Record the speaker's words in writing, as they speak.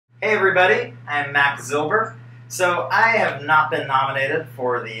Hey everybody, I'm Carla Zilbersmith. So I have not been nominated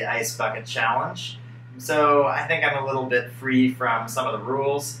for the Ice Bucket Challenge, so I think I'm a little bit free from some of the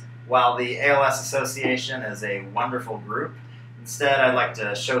rules. While the ALS Association is a wonderful group, instead I'd like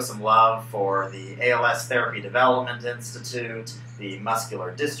to show some love for the ALS Therapy Development Institute, the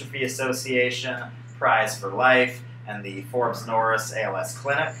Muscular Dystrophy Association, Prize for Life, and the Forbes Norris ALS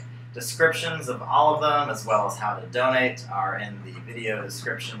Clinic. Descriptions of all of them, as well as how to donate, are in the video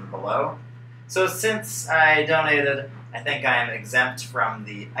description below. So since I donated, I think I'm exempt from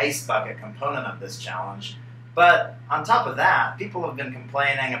the ice bucket component of this challenge. But on top of that, people have been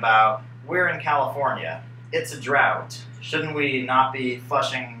complaining about, we're in California, it's a drought. Shouldn't we not be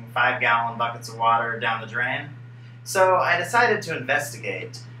flushing 5-gallon buckets of water down the drain? So I decided to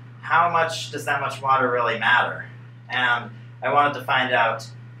investigate how much does that much water really matter? And I wanted to find out,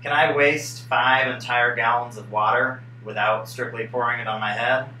 can I waste 5 entire gallons of water without strictly pouring it on my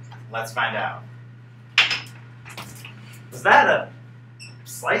head? Let's find out. Was that a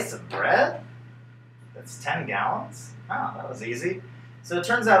slice of bread? That's 10 gallons? Oh, that was easy. So it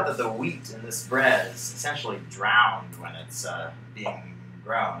turns out that the wheat in this bread is essentially drowned when it's being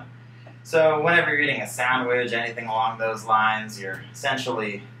grown. So whenever you're eating a sandwich, anything along those lines, you're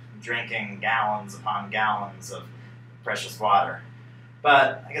essentially drinking gallons upon gallons of precious water.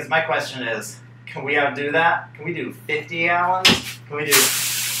 But I guess my question is, can we outdo that? Can we do 50 gallons? Can we do...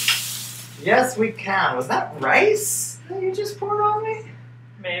 Yes, we can. Was that rice that you just poured on me?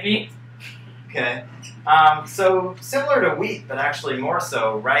 Maybe. Okay. So similar to wheat, but actually more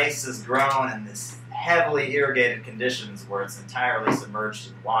so, rice is grown in this heavily irrigated conditions where it's entirely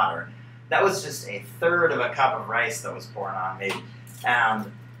submerged in water. That was just a third of a cup of rice that was poured on me,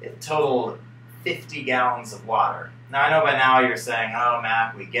 and it totaled 50 gallons of water. Now I know by now you're saying, oh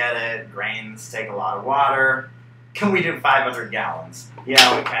Mac, we get it, grains take a lot of water. Can we do 500 gallons?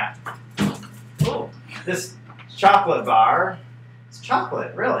 Yeah, we can. Oh, this chocolate bar, it's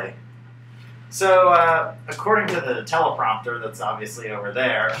chocolate, really. So according to the teleprompter that's obviously over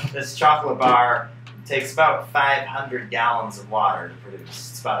there, this chocolate bar takes about 500 gallons of water to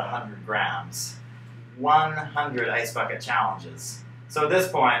produce. It's about 100 grams. 100 ice bucket challenges. So at this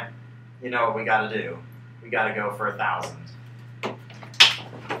point, you know what we gotta do. We gotta go for 1,000.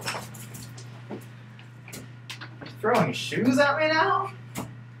 Throwing shoes at me now?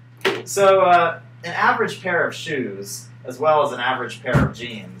 So an average pair of shoes, as well as an average pair of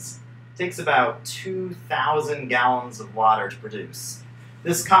jeans, takes about 2,000 gallons of water to produce.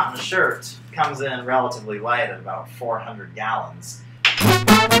 This cotton shirt comes in relatively light at about 400 gallons. 50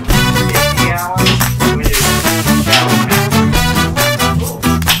 gallons? We do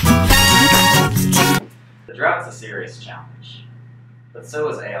The drought's a serious challenge, but so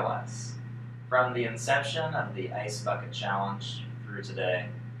is ALS. From the inception of the Ice Bucket Challenge through today,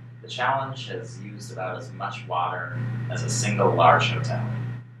 the challenge has used about as much water as a single large hotel.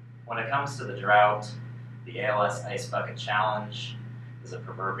 When it comes to the drought, the ALS Ice Bucket Challenge is a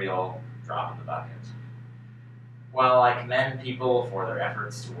proverbial drop in the bucket. While I commend people for their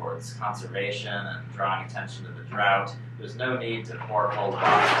efforts towards conservation and drawing attention to the drought, there's no need to pour cold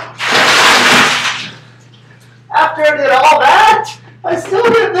water. After I did all that, I still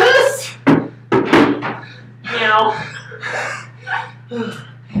did this? Meow.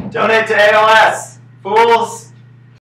 Donate to ALS, fools!